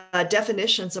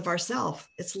definitions of ourselves.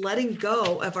 It's letting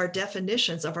go of our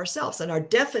definitions of ourselves. And our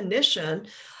definition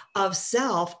of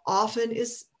self often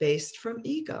is based from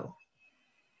ego,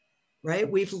 right?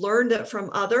 We've learned it from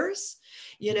others.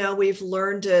 We've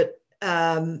learned it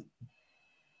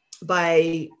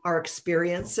by our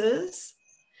experiences.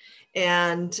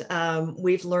 And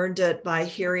we've learned it by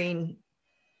hearing,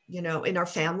 in our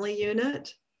family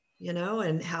unit,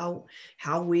 and how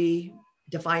we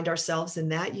defined ourselves in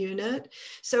that unit.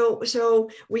 So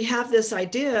we have this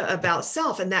idea about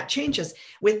self, and that changes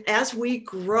as we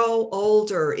grow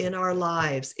older in our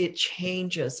lives. It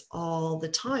changes all the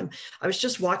time. I was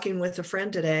just walking with a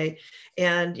friend today,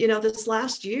 and this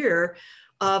last year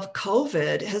of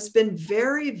COVID has been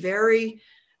very, very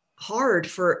hard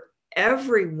for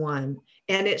everyone.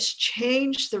 And it's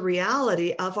changed the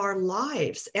reality of our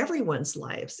lives, everyone's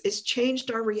lives. It's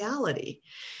changed our reality.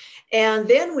 And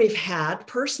then we've had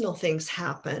personal things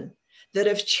happen that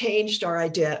have changed our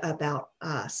idea about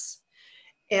us.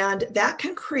 And that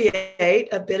can create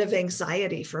a bit of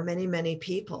anxiety for many, many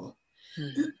people,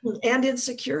 and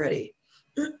insecurity.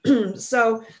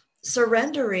 So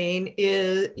surrendering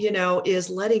is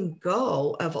letting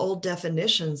go of old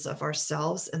definitions of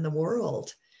ourselves and the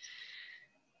world,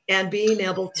 and being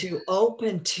able to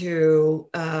open to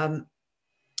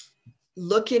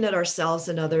looking at ourselves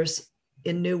and others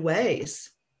in new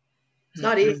ways. It's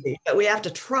not easy, but we have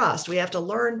to trust. We have to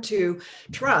learn to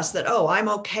trust that, I'm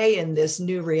okay in this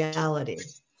new reality.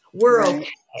 We're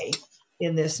okay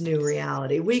in this new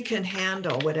reality. We can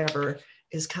handle whatever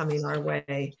is coming our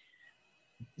way,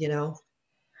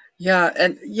 Yeah.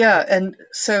 And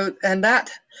so, and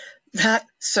that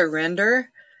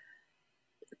surrender,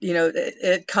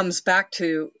 it comes back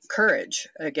to courage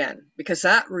again, because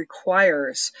that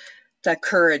requires the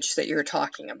courage that you're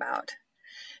talking about.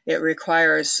 It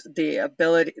requires the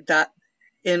ability that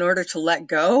in order to let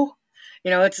go,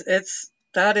 that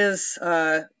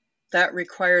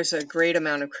requires a great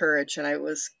amount of courage. And I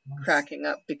was cracking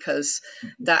up because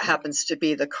that happens to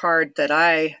be the card that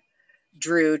I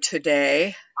drew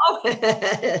today. Oh,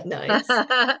 nice.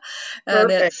 And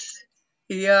Perfect.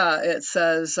 it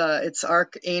says, it's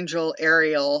Archangel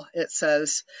Ariel. It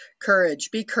says,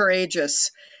 courage, be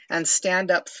courageous and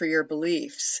stand up for your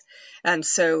beliefs. And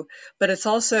so, but it's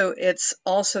also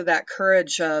that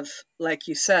courage of, like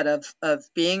you said, of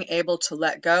being able to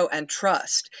let go and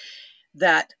trust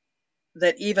that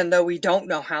even though we don't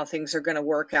know how things are going to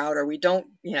work out, or we don't,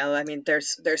 I mean,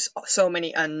 there's so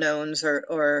many unknowns,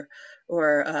 or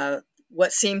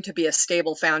what seemed to be a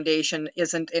stable foundation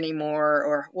isn't anymore,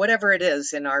 or whatever it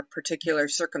is in our particular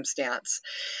circumstance,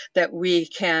 that we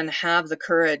can have the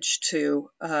courage to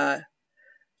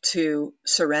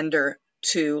surrender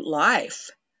to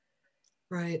life.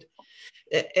 Right.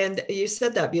 And you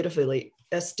said that beautifully,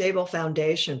 a stable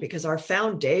foundation, because our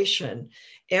foundation,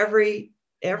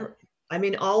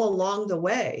 all along the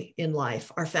way in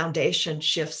life, our foundation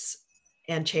shifts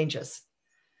and changes.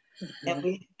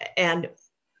 Mm-hmm.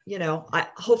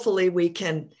 Hopefully we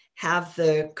can have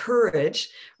the courage,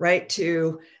 right,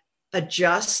 to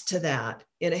adjust to that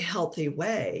in a healthy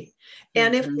way.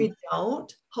 And if we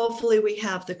don't, hopefully we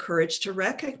have the courage to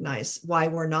recognize why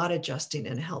we're not adjusting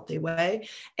in a healthy way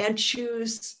and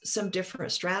choose some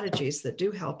different strategies that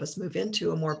do help us move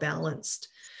into a more balanced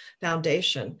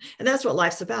foundation. And that's what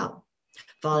life's about.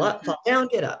 Fall up, fall down,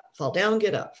 get up, fall down,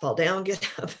 get up, fall down, get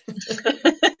up.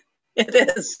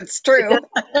 It is. It's true.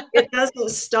 It doesn't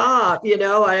stop,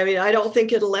 I don't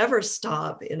think it'll ever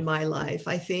stop in my life.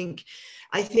 I think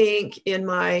in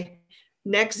my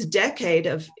next decade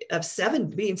of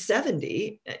being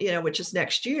 70, which is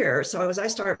next year. So as I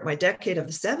start my decade of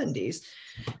the 70s,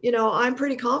 I'm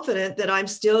pretty confident that I'm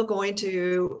still going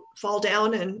to fall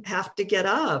down and have to get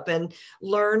up and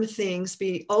learn things,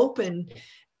 be open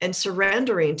and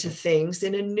surrendering to things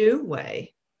in a new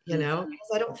way, because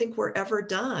I don't think we're ever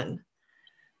done.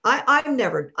 I'm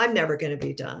never going to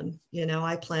be done.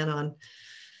 I plan on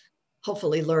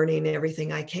hopefully learning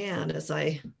everything I can as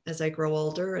I grow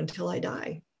older until I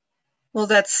die. Well,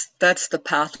 that's the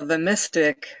path of a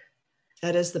mystic.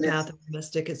 That is the path of a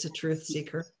mystic. It's a truth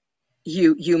seeker.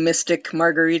 You mystic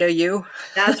Margarita, you.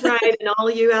 That's right. And all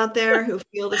of you out there who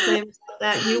feel the same about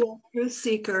that, you are truth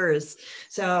seekers.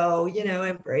 So,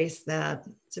 embrace that.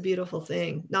 It's a beautiful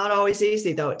thing. Not always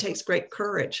easy, though. It takes great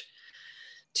courage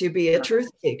to be a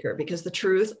truth seeker, because the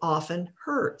truth often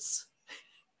hurts.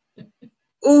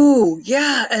 Oh,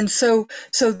 yeah. And so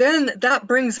then that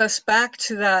brings us back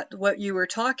to that, what you were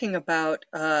talking about,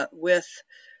 with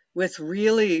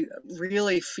really,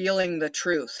 really feeling the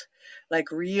truth,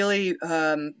 like really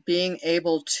being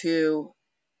able to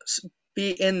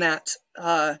be in that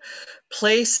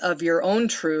place of your own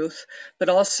truth, but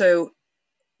also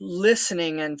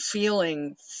listening and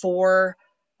feeling for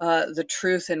the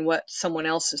truth in what someone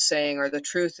else is saying, or the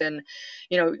truth in,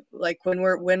 like when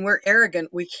we're arrogant,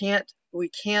 we can't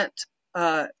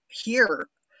hear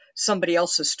somebody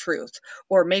else's truth,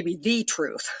 or maybe the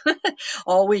truth.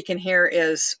 All we can hear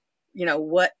is,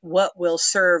 what will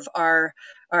serve our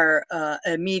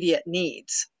immediate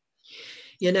needs.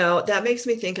 That makes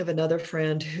me think of another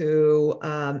friend who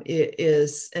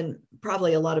is, and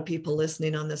probably a lot of people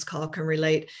listening on this call can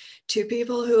relate to,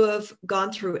 people who have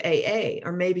gone through AA,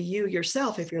 or maybe you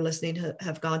yourself, if you're listening,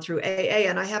 have gone through AA.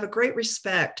 And I have a great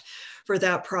respect for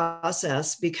that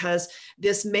process, because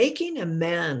this making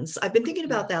amends, I've been thinking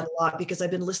about that a lot, because I've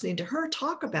been listening to her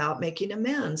talk about making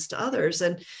amends to others.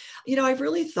 And, I've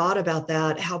really thought about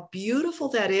that, how beautiful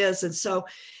that is. And so,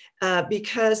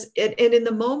 because in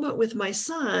the moment with my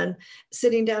son,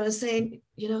 sitting down and saying,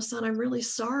 son, I'm really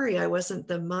sorry I wasn't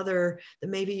the mother that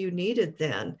maybe you needed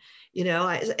then,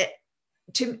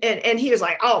 and he was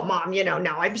like, oh, Mom,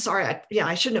 no, I'm sorry.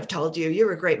 I shouldn't have told you. You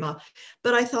were a great mom.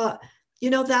 But I thought,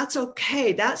 that's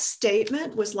okay. That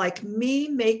statement was like me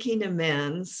making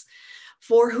amends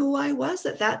for who I was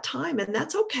at that time. And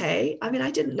that's okay. I mean,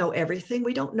 I didn't know everything.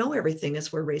 We don't know everything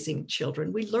as we're raising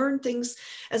children. We learn things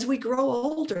as we grow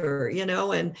older,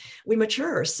 and we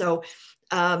mature. So,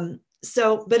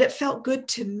 but it felt good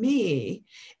to me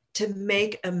to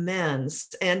make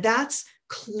amends. And that's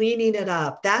cleaning it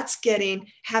up. That's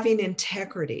having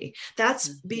integrity. That's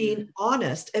being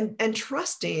honest and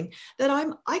trusting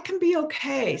that I can be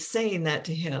okay saying that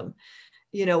to him,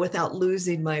 without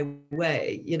losing my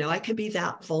way. I can be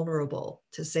that vulnerable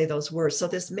to say those words. So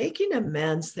this making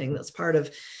amends thing, that's part of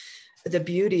the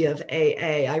beauty of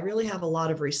AA. I really have a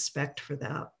lot of respect for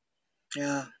that.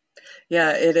 Yeah.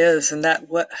 Yeah, it is. And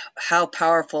how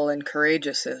powerful and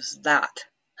courageous is that?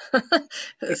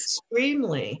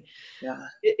 Extremely. Yeah.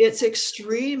 It's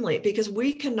extremely, because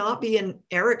we cannot be in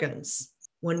arrogance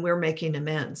when we're making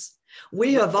amends.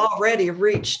 We have already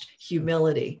reached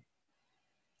humility.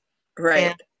 Right.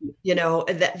 And,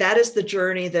 that is the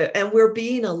journey and we're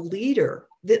being a leader.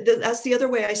 That's the other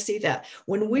way I see that.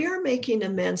 When we are making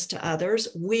amends to others,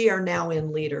 we are now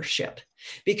in leadership,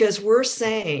 because we're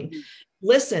saying,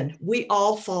 listen, we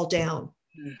all fall down.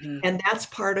 Mm-hmm. And that's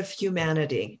part of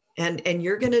humanity. And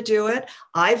you're going to do it.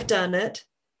 I've done it.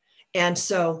 And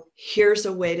so here's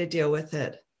a way to deal with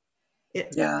it.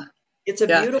 It's a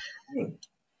beautiful thing.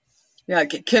 Yeah,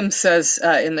 Kim says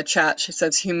in the chat, she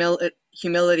says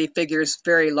humility figures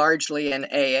very largely in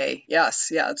AA. Yes,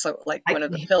 yeah, it's like one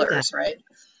of the pillars, right?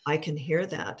 I can hear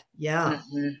that. Yeah.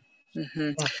 Mm-hmm.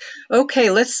 Mm-hmm. Yeah. Okay,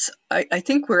 I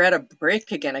think we're at a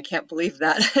break again. I can't believe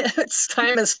that.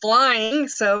 Time is flying.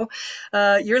 So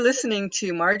you're listening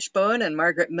to Marge Bowen and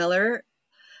Margaret Miller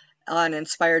on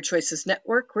Inspired Choices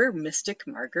Network. We're Mystic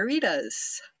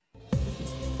Margaritas.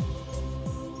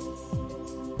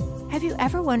 Have you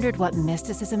ever wondered what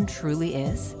mysticism truly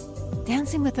is?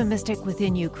 Dancing with the mystic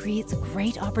within you creates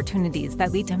great opportunities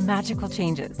that lead to magical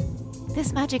changes.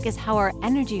 This magic is how our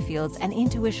energy fields and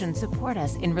intuition support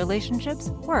us in relationships,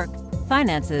 work,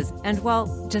 finances, and,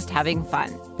 well, just having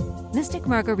fun. Mystic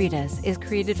Margaritas is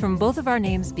created from both of our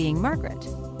names being Margaret,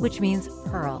 which means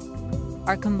pearl.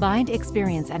 Our combined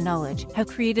experience and knowledge have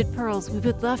created pearls we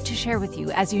would love to share with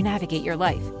you as you navigate your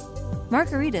life.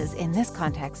 Margaritas, in this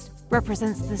context,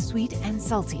 represents the sweet and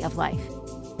salty of life.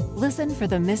 Listen for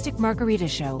the Mystic Margarita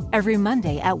Show every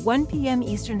Monday at 1 p.m.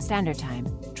 Eastern Standard Time,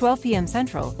 12 p.m.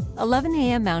 Central, 11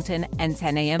 a.m. Mountain, and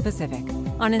 10 a.m. Pacific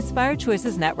on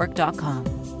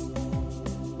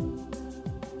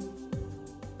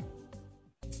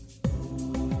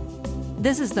InspiredChoicesNetwork.com.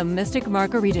 This is the Mystic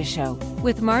Margarita Show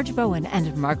with Marge Bowen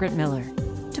and Margaret Miller.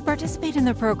 To participate in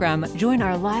the program, join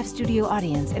our live studio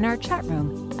audience in our chat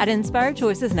room at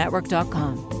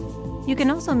InspiredChoicesNetwork.com. You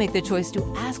can also make the choice to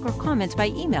ask or comment by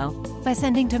email by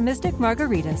sending to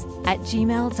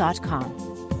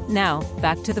mysticmargaritas@gmail.com. Now,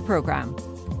 back to the program.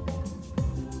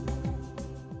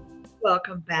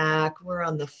 Welcome back. We're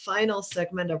on the final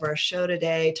segment of our show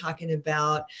today, talking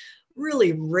about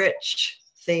really rich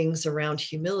things around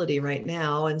humility right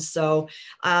now. And so,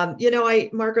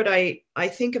 Margaret, I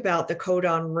think about the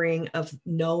codon ring of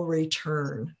no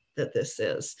return that this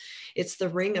is. It's the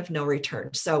ring of no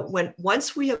return. So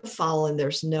once we have fallen,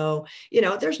 there's no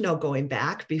going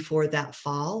back. Before that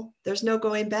fall, there's no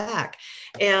going back.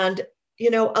 And,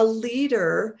 a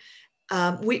leader,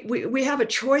 we have a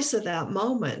choice at that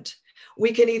moment.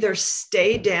 We can either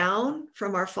stay down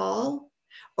from our fall,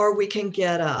 or we can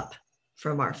get up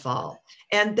from our fall.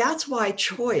 And that's why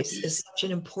choice is such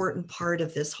an important part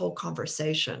of this whole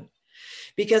conversation,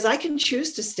 because I can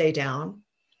choose to stay down,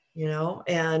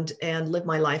 and live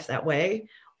my life that way,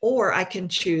 or I can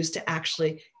choose to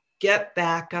actually get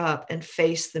back up and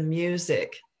face the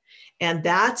music. And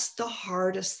that's the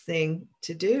hardest thing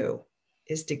to do,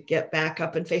 is to get back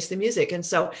up and face the music. And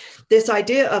so this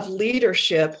idea of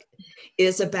leadership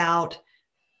is about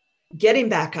getting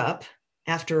back up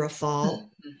after a fall,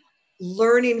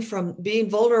 learning from being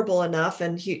vulnerable enough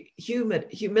and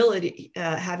humility,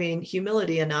 having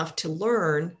humility enough to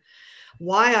learn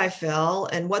why I fell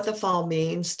and what the fall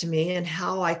means to me and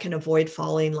how I can avoid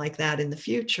falling like that in the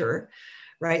future,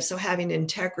 right? So having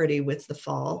integrity with the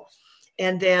fall.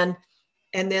 And then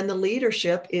the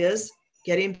leadership is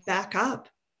getting back up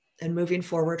and moving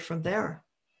forward from there.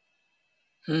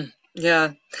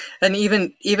 Yeah. And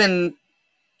even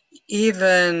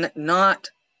not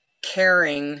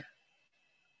caring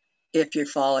if you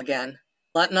fall again,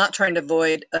 not trying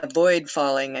to avoid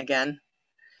falling again,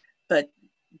 but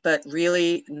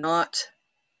really not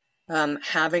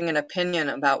having an opinion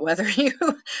about whether you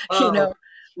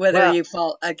you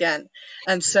fall again.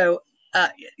 And so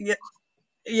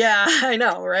yeah, I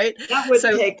know, right? That would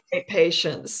take great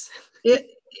patience.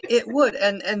 It would.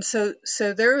 And so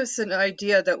there was an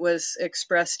idea that was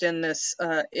expressed in this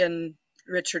in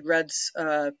Richard Rudd's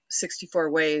 64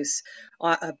 Ways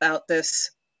about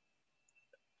this,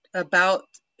 about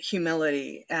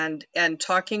humility, and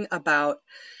talking about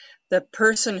the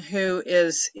person who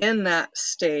is in that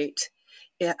state.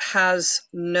 It has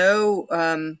no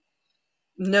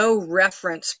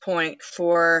reference point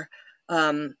for,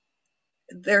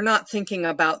 they're not thinking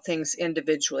about things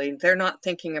individually. They're not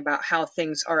thinking about how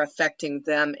things are affecting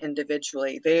them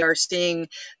individually. They are seeing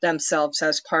themselves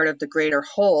as part of the greater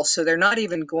whole. So they're not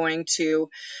even going to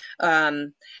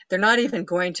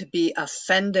be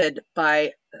offended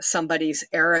by somebody's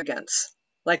arrogance.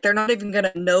 Like, they're not even going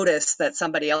to notice that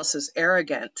somebody else is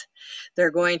arrogant.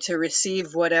 They're going to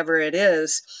receive whatever it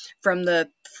is from the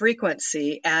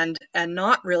frequency and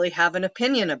not really have an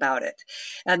opinion about it.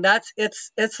 And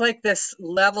it's like this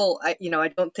level. I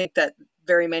don't think that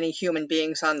very many human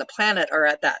beings on the planet are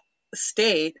at that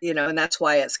state, and that's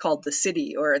why it's called the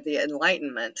Siddhi or the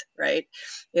enlightenment, right?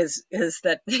 Is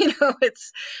that,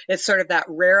 it's sort of that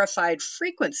rarefied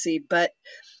frequency, but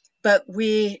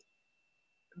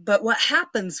what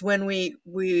happens when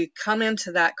we come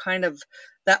into that kind of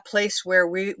that place where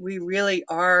we really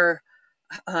are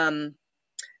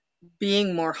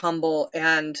being more humble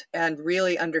and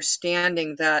really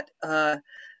understanding that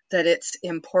it's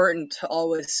important to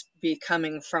always be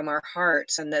coming from our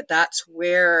hearts, and that's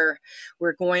where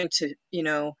we're going to,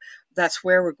 that's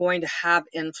where we're going to have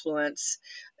influence.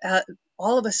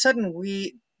 All of a sudden,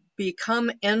 we become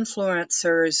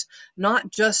influencers, not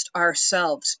just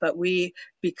ourselves, but we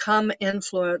become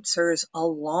influencers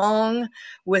along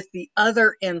with the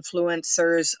other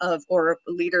influencers or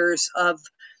leaders of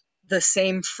the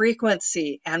same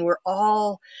frequency. And we're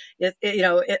all,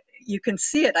 you can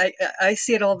see it. I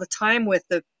see it all the time with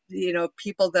the,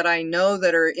 people that I know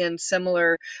that are in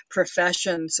similar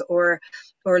professions, or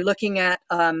looking at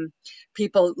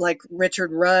people like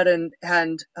Richard Rudd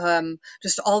and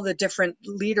just all the different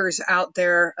leaders out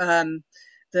there,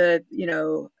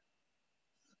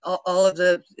 all of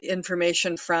the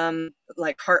information from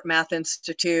like HeartMath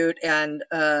Institute and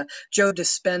Joe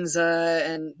Dispenza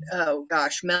and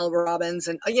Mel Robbins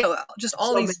and just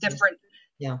all these different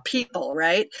people,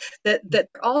 right? That they're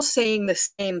all saying the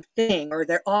same thing, or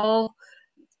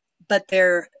but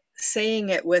they're saying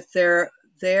it with their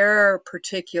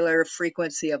particular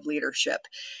frequency of leadership,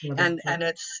 and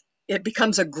it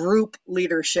becomes a group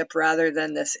leadership rather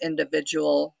than this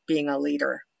individual being a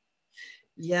leader.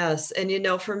 Yes. And,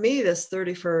 for me, this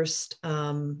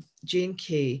 31st gene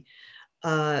key,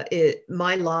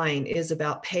 my line is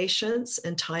about patience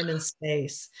and time and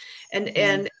space.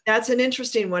 And that's an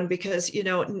interesting one because,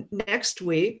 next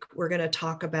week, we're going to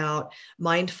talk about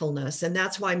mindfulness. And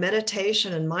that's why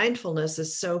meditation and mindfulness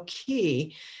is so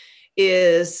key,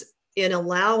 is in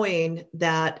allowing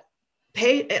that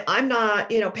I'm not,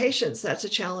 patience, that's a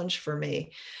challenge for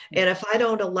me. And if I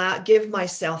don't give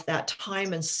myself that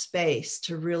time and space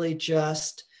to really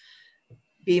just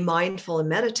be mindful and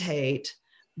meditate,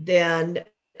 then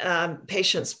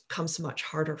patience comes much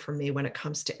harder for me when it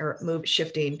comes to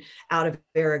shifting out of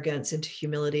arrogance into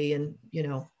humility and,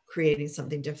 creating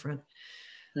something different.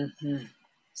 Mm-hmm.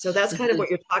 So that's kind of what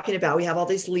you're talking about. We have all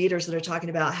these leaders that are talking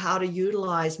about how to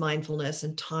utilize mindfulness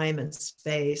and time and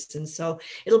space. And so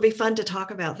it'll be fun to talk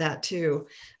about that too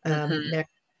next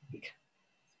week.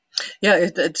 Yeah,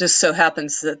 it just so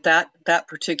happens that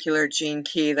particular gene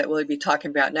key that we'll be talking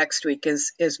about next week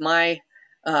is my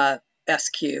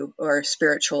SQ, or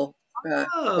spiritual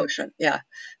quotient. Yeah.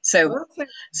 So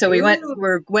we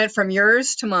went from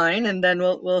yours to mine, and then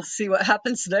we'll see what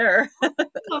happens there.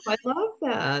 I love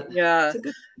that. Yeah. It's a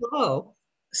good flow.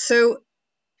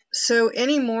 So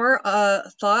any more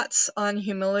thoughts on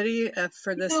humility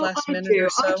for this last minute or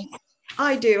so?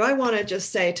 I do. I want to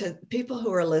just say to people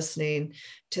who are listening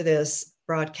to this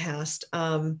broadcast,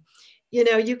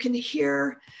 you can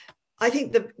hear, I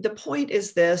think the point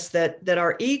is this, that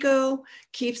our ego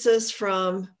keeps us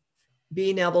from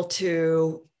being able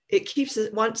to,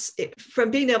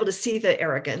 from being able to see the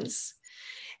arrogance,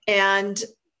 and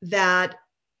that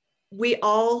we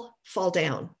all fall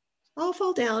down. All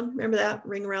fall down. Remember that?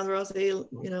 Ring around the rosy,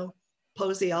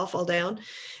 Posey, all fall down.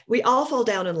 We all fall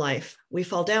down in life. We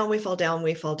fall down, we fall down,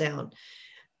 we fall down.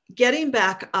 Getting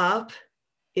back up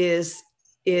is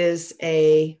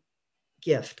a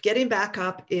gift. Getting back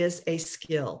up is a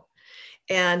skill.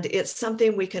 And it's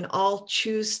something we can all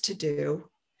choose to do,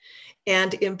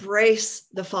 and embrace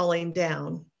the falling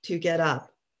down to get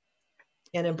up,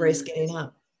 and embrace getting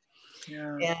up.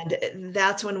 Yeah. And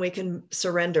that's when we can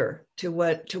surrender to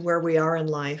where we are in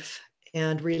life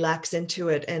and relax into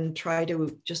it and try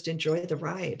to just enjoy the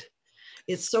ride.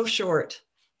 It's so short.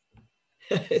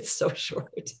 It's so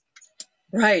short.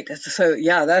 Right. So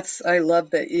yeah, I love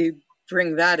that you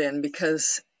bring that in,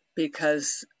 because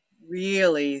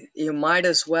really we might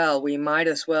as well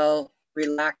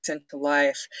relax into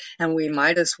life, and we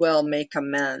might as well make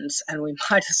amends, and we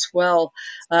might as well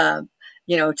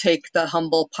take the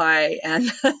humble pie and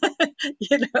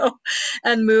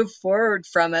and move forward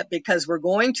from it, because we're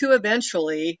going to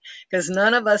eventually, because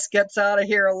none of us gets out of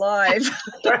here alive.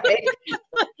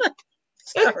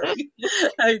 Sorry,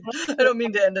 I don't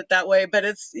mean to end it that way, but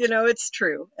it's it's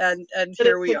true, and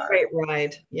here we are. Great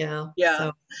ride. Yeah.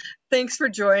 So. Thanks for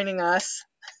joining us.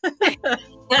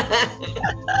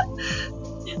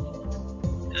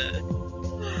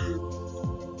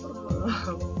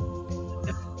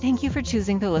 Thank you for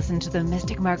choosing to listen to the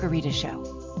Mystic Margarita Show.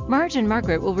 Marge and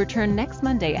Margaret will return next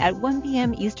Monday at 1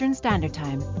 p.m. Eastern Standard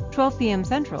Time, 12 p.m.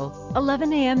 Central,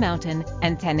 11 a.m. Mountain,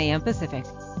 and 10 a.m. Pacific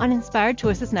on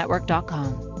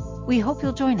InspiredChoicesNetwork.com. We hope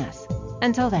you'll join us.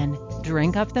 Until then,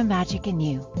 drink up the magic in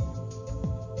you